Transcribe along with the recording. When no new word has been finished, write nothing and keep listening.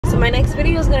my next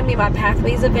video is going to be my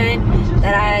Pathways event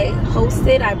that I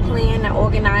hosted, I planned, I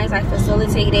organized, I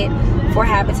facilitated for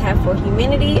Habitat for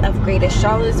Humanity of Greater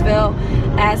Charlottesville,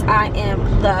 as I am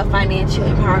the financial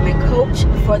empowerment coach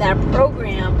for that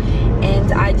program.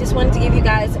 And I just wanted to give you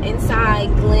guys an inside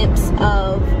glimpse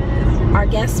of our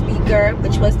guest speaker,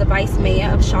 which was the Vice Mayor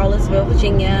of Charlottesville,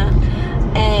 Virginia,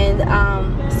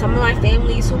 and some of my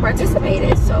families who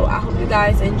participated. So I hope you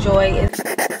guys enjoy it.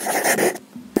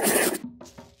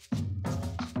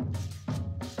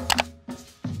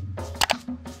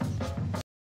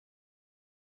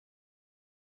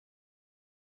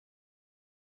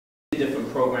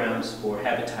 Different programs for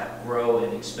Habitat Grow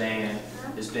and Expand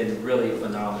has been really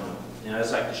phenomenal. And I'd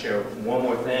just like to share one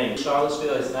more thing.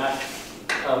 Charlottesville is not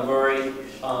a very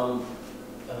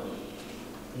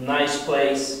nice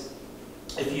place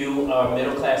if you are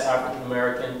middle-class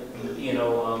African-American,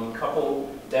 couple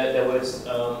that was,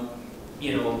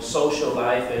 social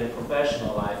life and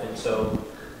professional life. And so,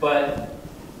 but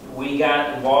we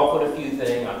got involved with a few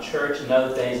things, our church and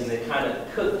other things, and they kind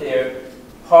of put their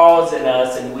paws in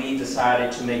us, and we decided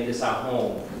to make this our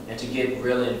home and to get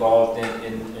really involved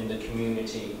in the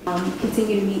community.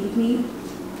 Continue to meet with me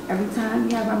every time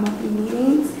we have our monthly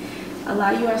meetings. A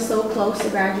lot of you are so close to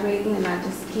graduating, and I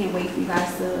just can't wait for you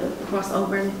guys to cross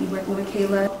over and be working with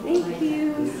Kayla. Thank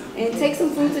you. And take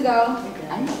some food to go.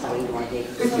 I know how you want to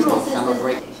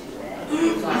celebrate.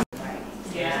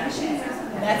 Yeah,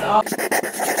 that's all.